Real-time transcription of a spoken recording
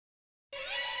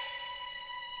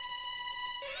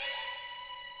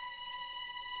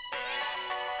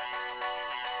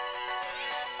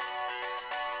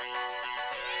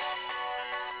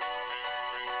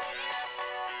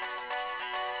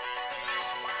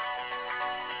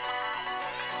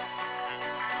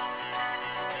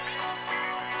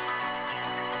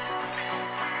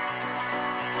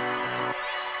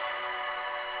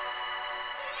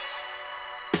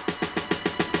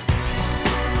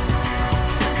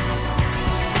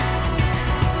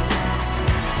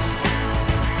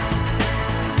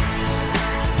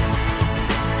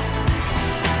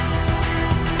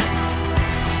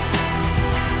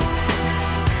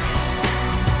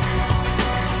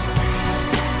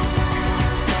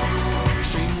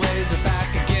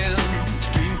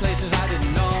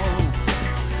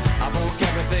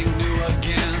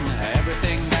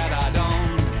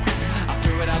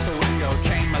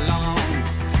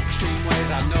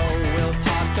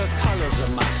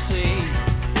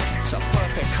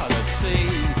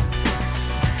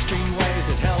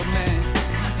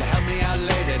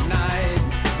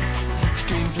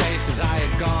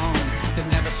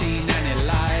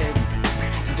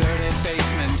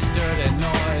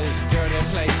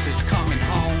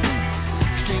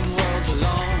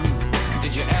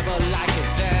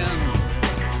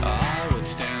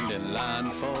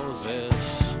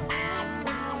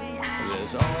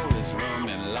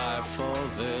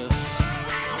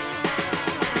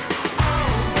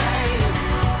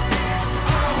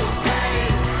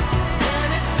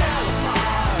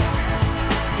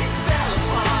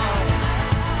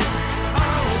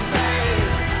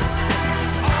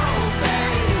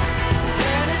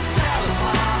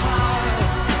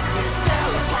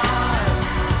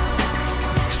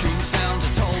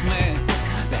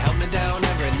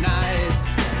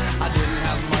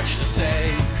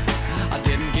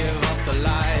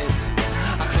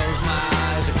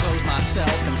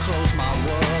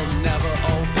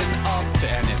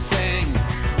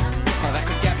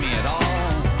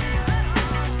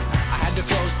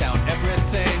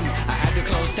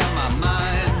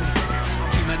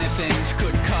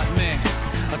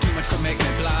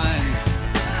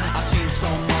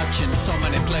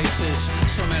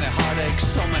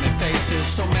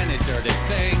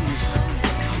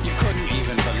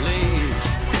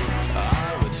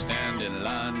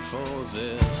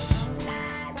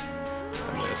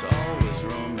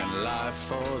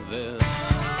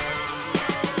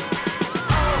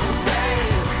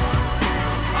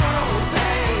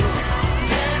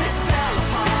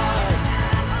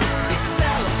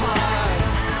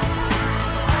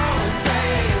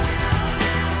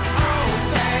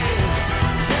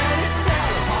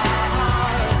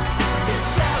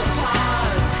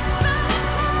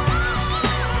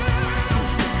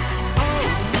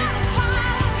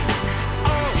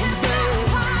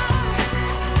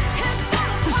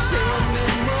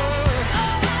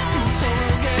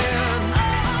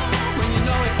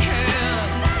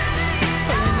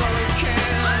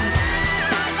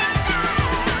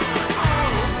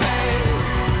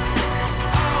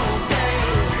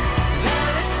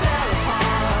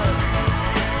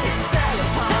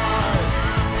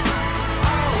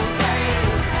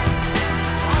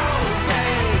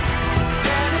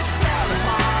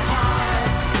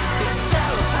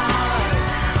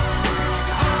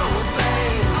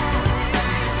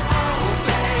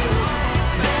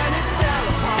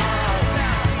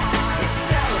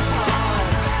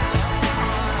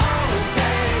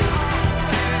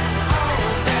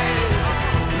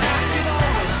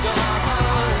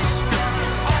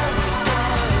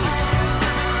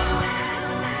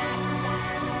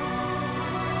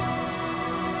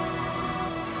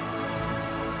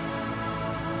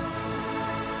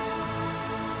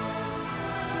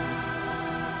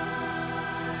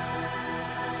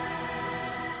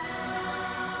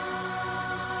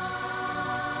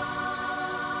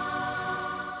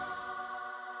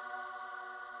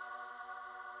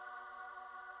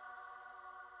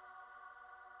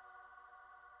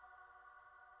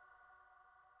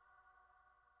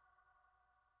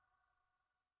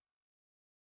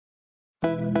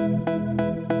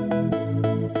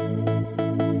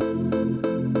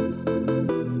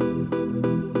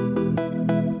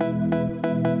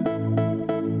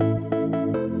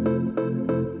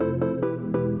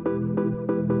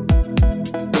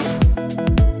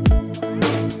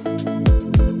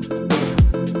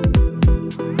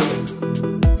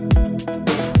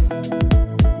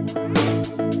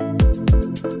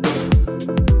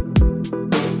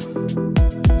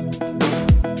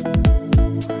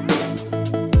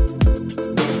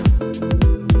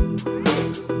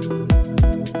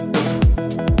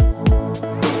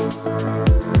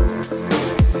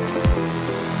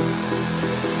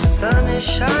is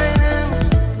shining,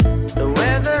 the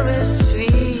weather is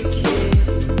sweet, yeah.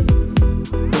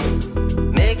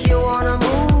 Make you wanna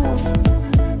move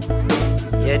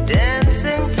your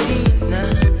dancing feet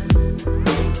now.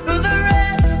 To the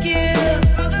rescue,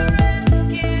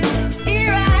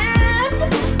 here I am.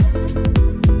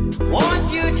 Want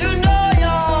you to know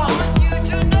you're.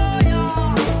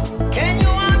 Can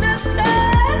you understand?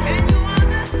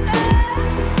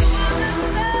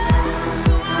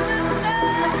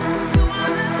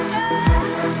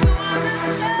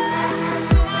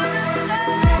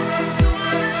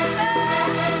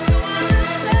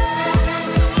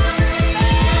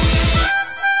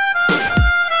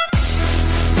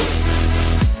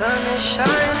 Sun is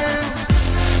shining,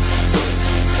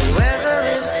 the weather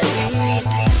is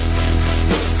sweet.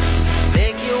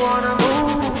 Make you wanna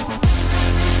move,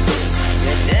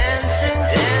 you're dancing,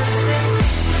 dancing.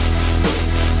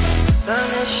 Sun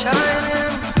is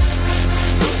shining,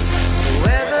 the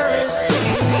weather is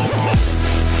sweet.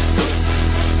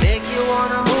 Make you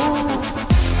wanna move,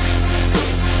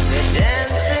 you're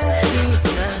dancing feet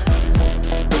now.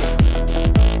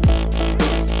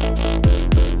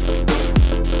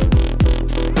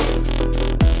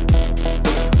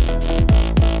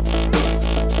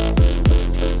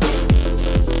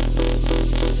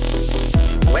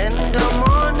 When the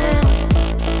morning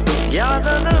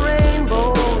gather the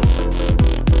rainbow,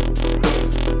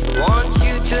 want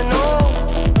you to know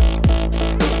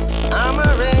I'm a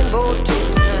rainbow too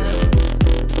now.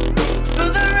 To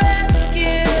the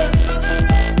rescue,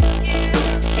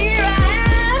 here I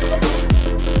am.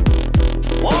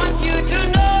 Want you to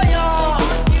know you're.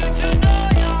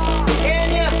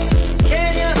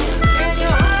 Can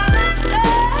you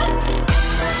understand?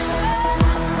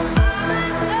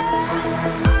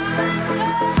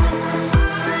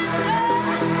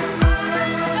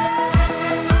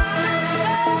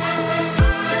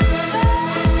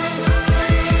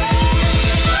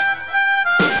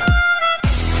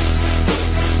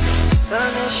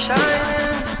 Sun is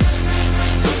shining,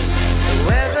 the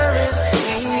weather is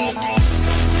sweet.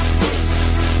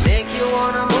 Make you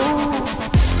wanna move,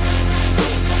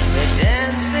 you're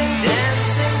dancing,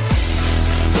 dancing.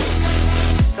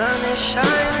 Sun is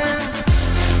shining,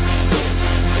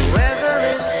 the weather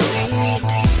is sweet.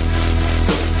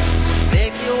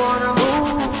 Make you wanna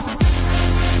move,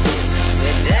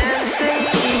 you're dancing.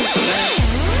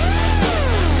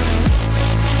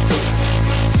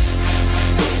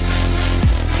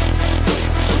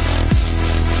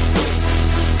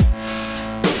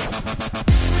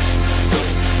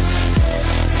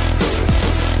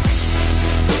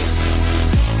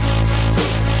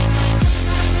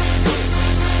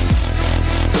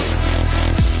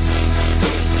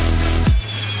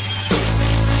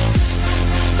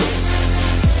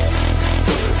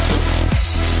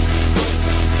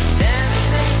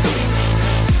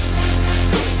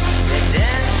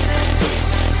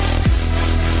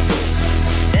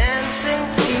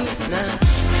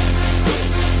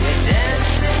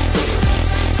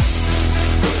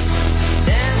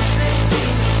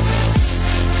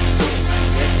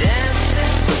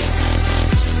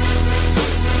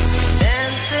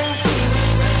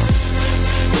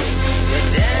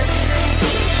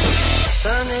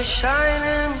 Sun is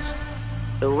shining,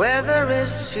 the weather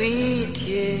is sweet,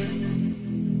 yeah.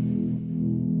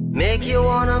 Make you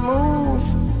wanna move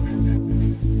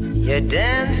your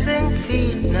dancing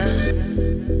feet now.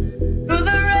 To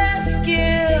the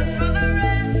rescue,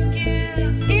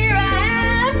 here I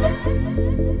am.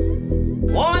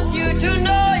 Want you to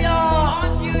know you're.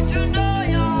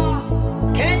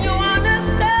 Can you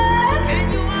understand?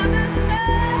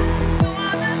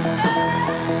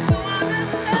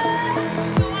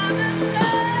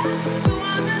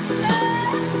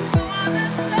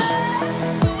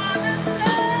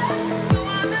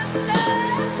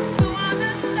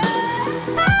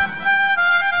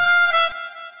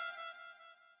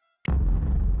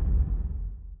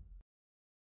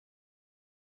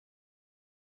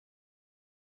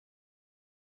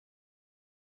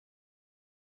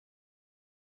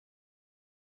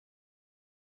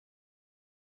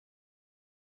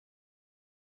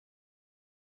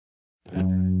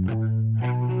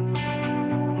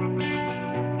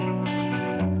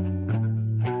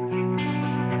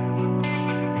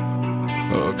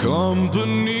 A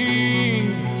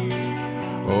company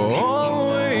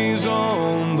always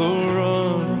on the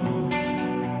run,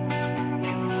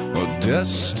 a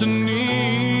destiny,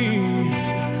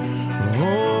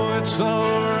 oh, it's the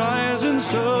rising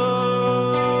sun.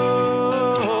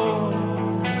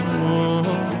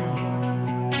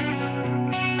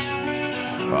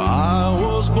 I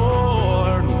was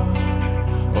born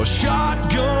a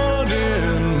shotgun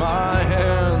in my hand,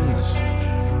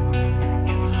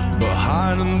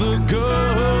 the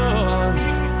gun,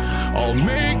 I'll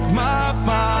make my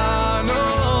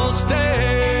final stand.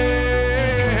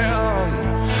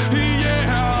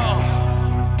 Yeah,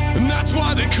 and that's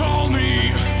why they call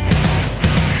me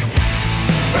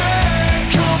bad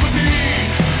company.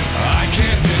 I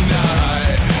can't deny.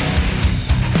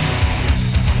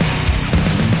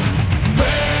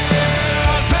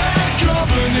 Bad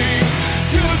company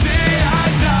till the day I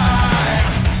die.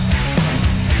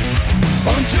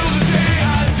 Until the day I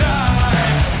die.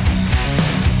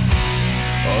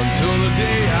 Until the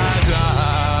day I die.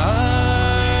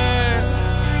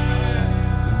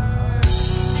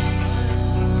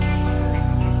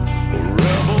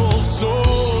 Rebel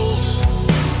souls,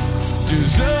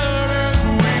 deserters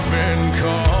we've been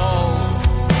called.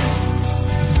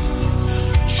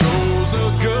 Chose a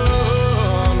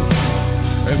gun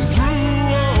and threw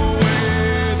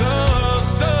away the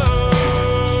sun.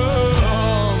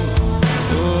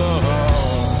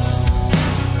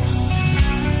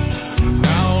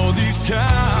 Now these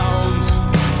towns,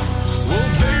 well,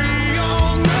 they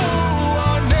all know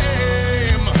our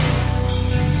name.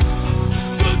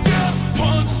 The death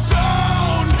punch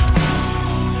sound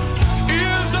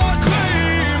is our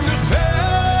claim to fame.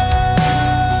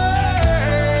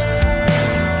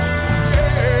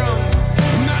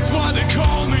 And that's why they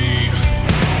call me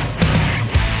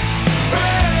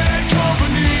bad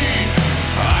company.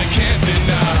 I can't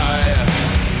deny.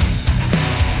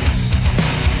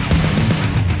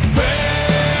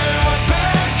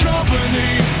 Bad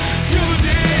company till the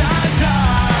day I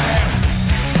die.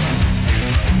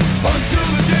 Until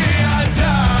the day I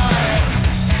die.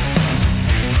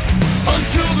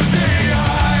 Until the day I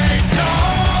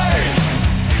die.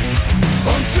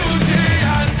 Until the day I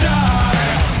die.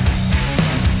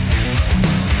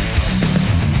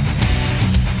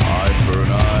 Eye for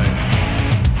an eye,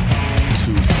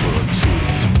 tooth for a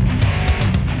tooth,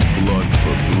 blood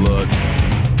for blood.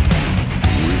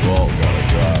 We've all gotta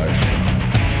die.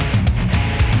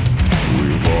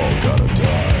 We've all gotta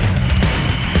die.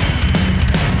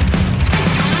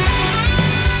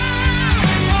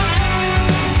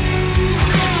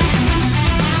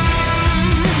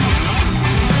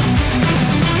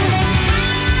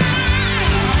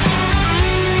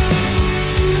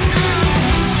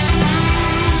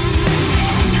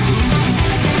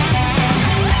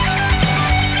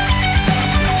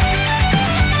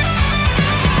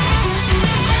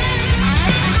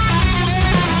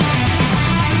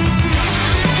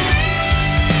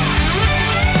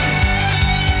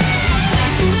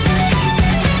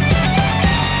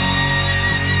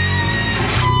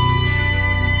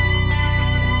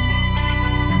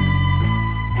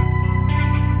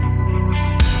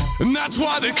 And that's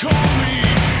why they call me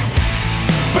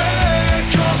bad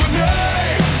company.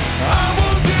 I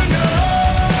won't deny.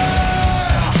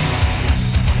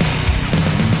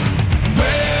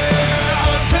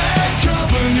 Bad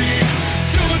company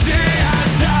till the day I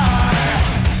die.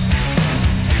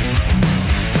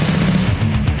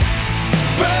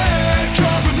 Bad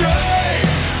company.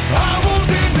 I won't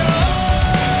deny.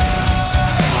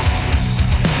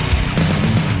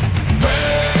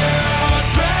 Bad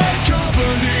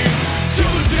company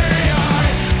till the day I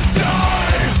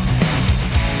die.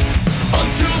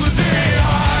 Until the day I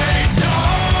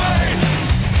die.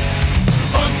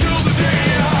 Until the day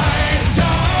I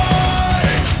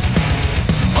die.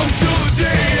 Until the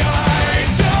day I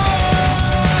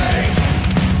die.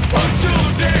 Until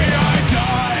the day I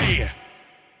die.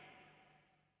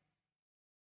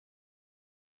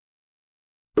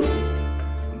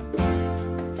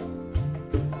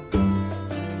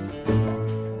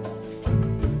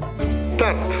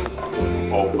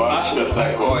 Vasta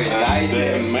takoj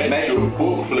najde među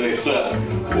pufle s,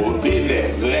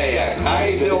 utide zrejak,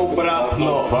 hajde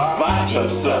obratno, vača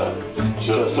s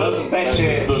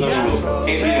speče do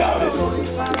i vidali.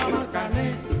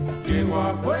 Llego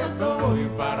a Puerto, voy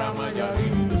para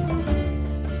Mayarín.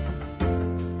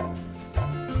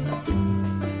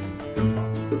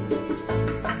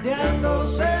 De Alto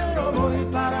Cedro voy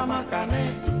para Marcané.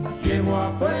 Llego a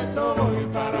Puerto, voy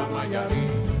para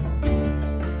Mayarín.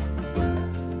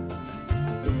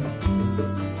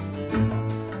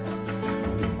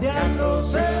 De Alto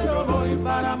Cedro voy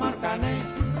para Marcané.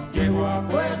 Llego a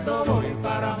Puerto, voy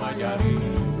para Mayarín.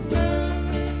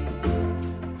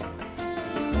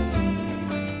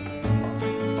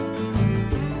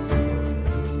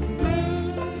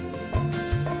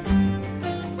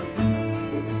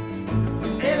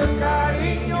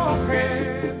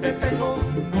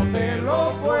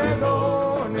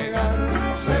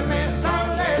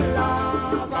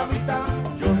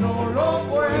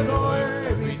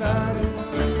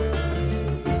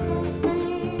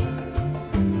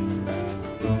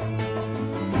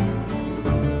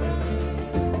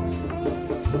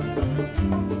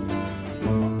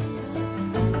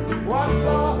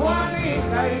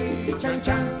 y chan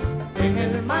chan, en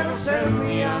el mar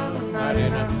servían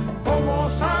arena, como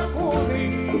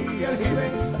sacudí el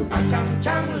jibe, a chan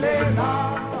chan le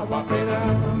daba pena.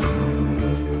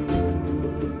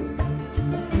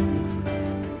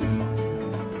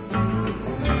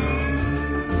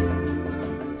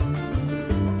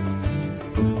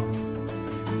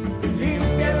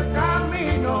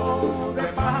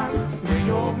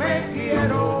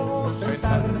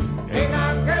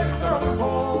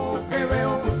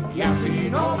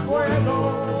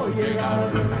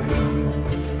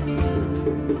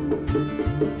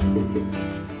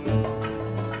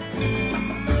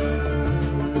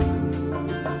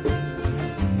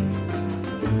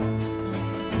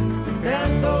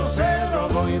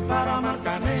 Para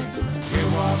Marcané,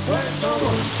 llego a Puerto,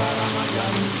 voy para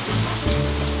Miami.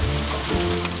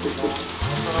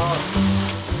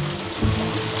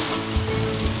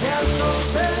 De Alto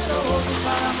Cero voy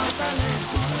para Marcané,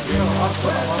 llego a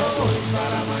Puerto, voy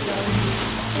para Miami.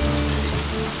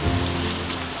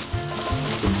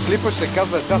 Clipper se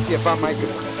casa de Sasia para Michael. De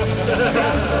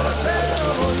Alto Cero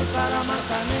voy para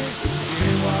Marcané,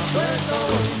 llego a Puerto,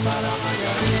 voy para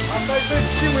Miami. Anda y ves,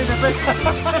 sí, güey, de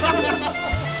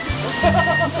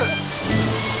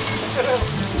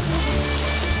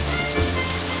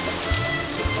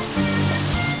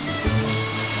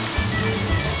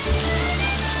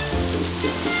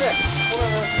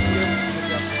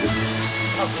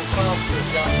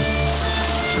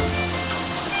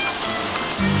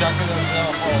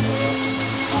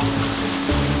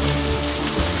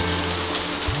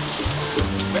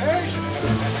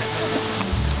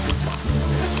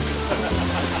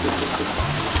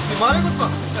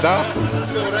Da?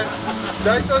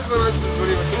 Daj to zbierać z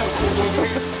góry.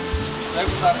 Jak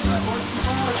tak?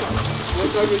 No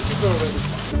to by ci problem.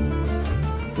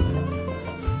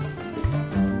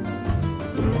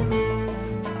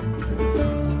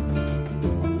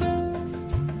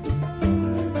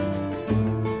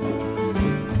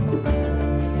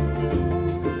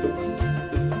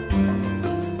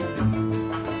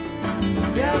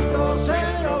 De Alto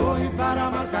Cero voy para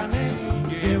Marcané,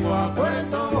 llego a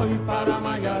Puerto, voy para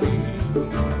Miami.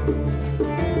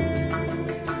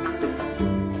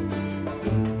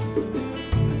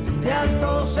 De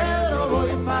Alto Cero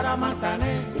voy para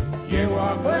Marcané, llego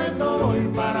a Puerto, voy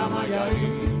para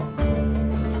Miami.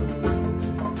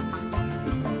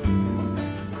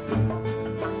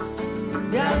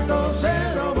 De Alto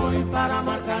Cero voy para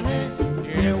Marcané,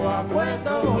 llego a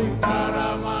Puerto, voy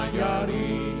para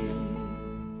Miami.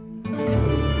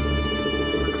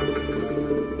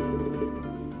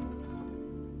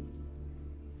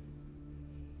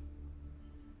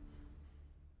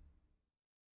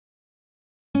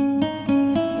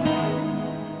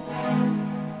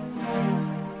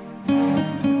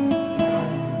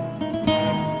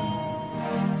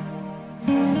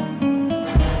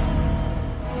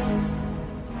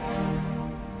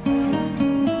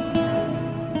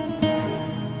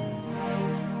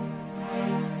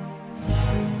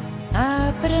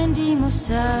 Aprendimos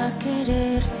a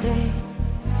quererte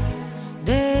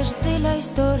desde la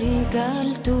histórica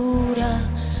altura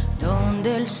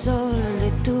donde el sol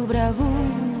de tu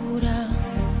bravura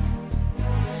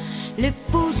le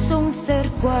puso un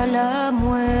cerco a la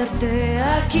muerte.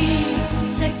 Aquí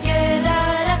se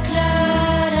quedará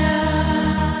clara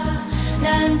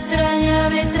la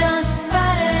entrañable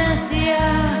transparencia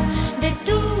de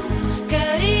tu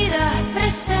querida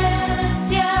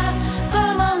presencia,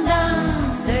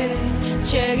 comandante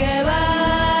Che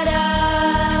Guevara.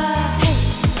 Hey.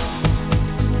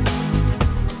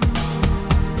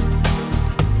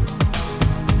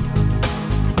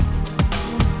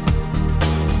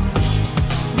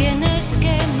 Vienes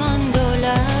quemando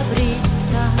la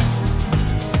brisa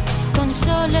con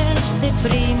soles de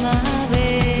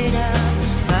primavera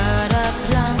para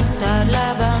plantar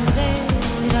la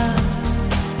bandera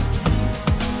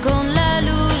con la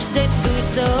luz de tu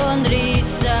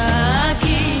sonrisa.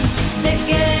 Aquí se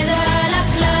queda la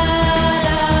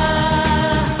clara,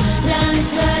 la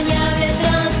entrañable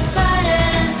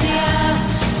transparencia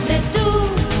de tu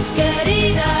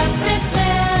querida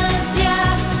presencia,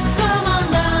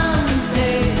 comandante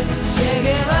Che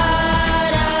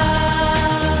Guevara.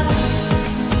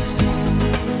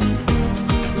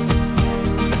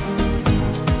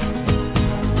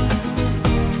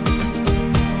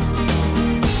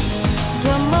 Tu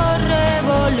amor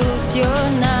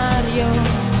revolucionario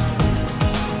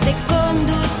te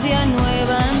conduce a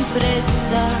nueva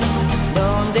empresa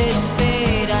donde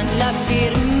esperan la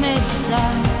firmeza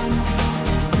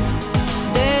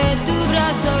de tu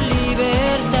brazo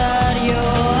libertario.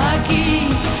 Aquí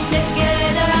se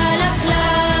queda la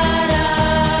clara,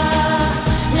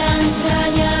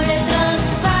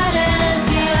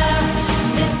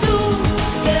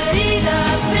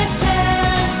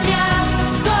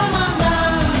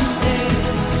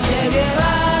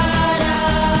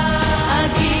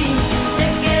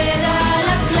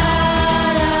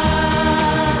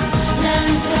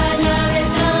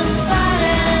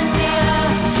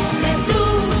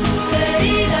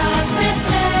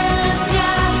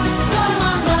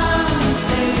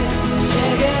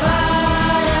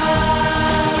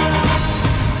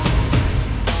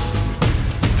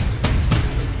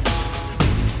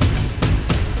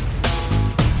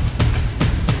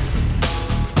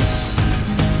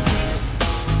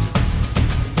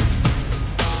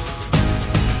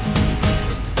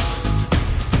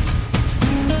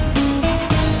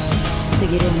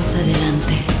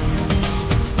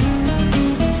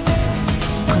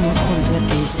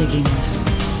 seguimos.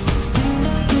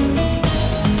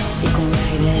 Y como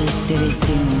Fidel te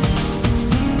decimos,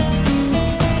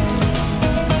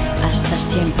 hasta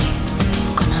siempre,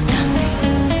 comandante.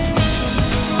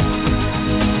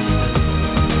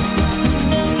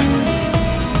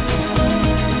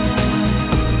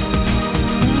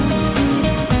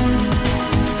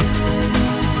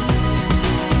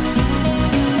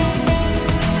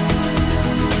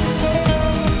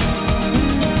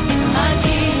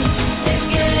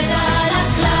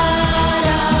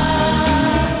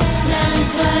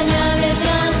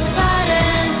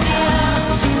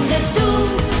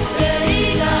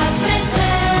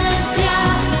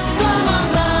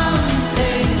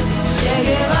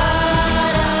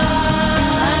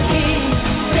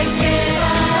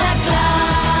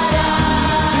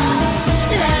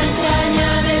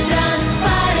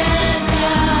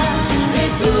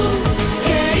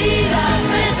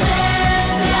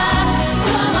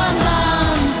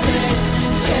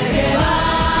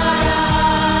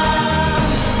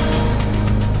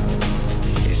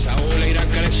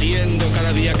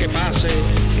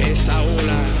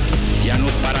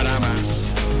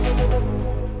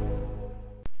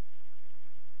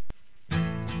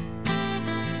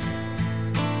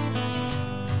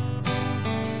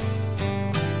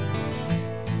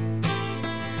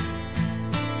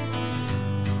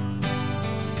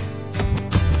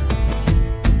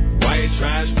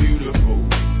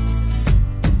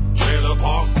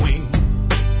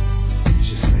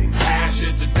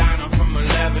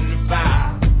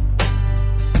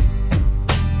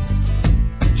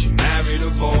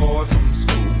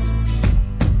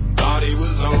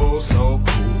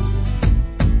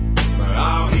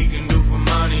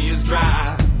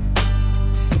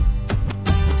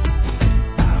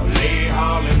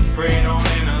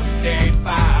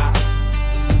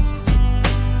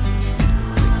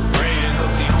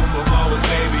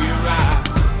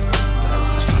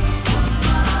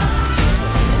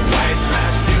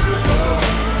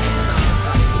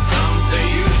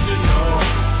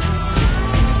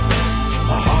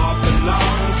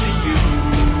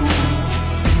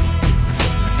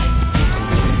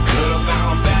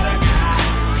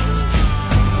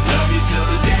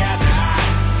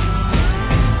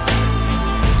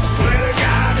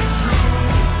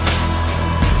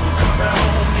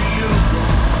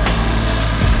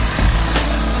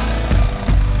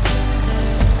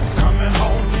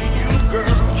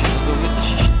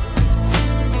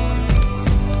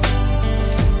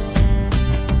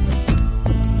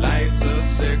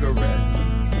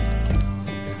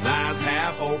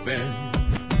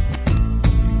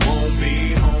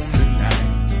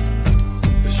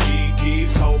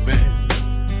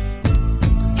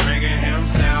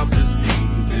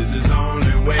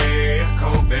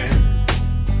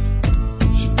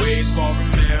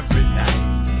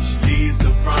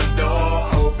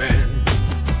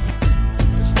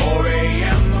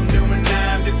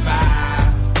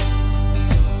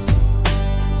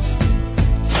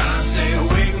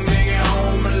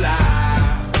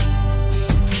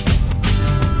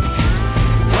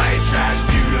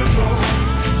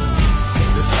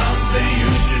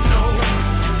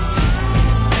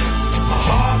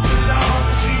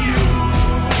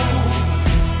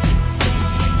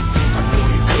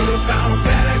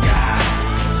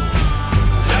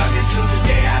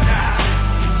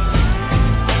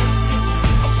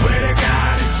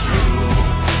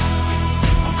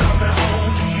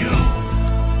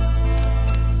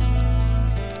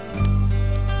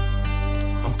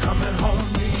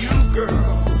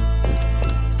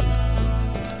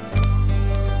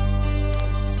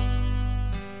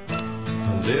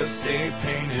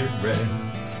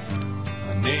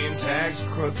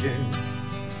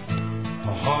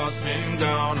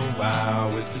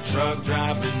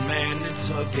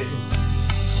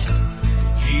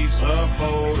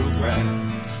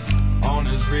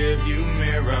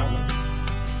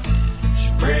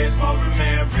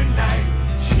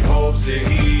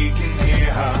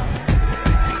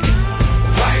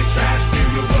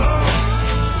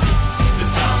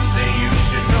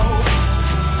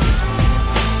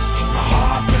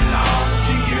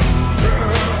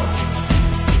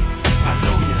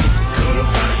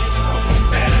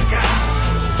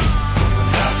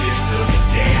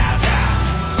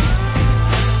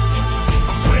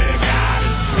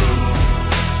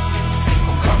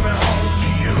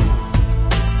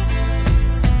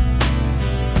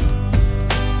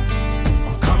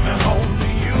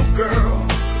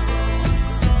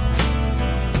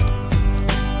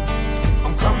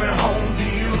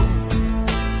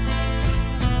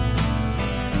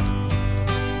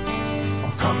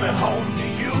 Home to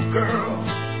you, girl.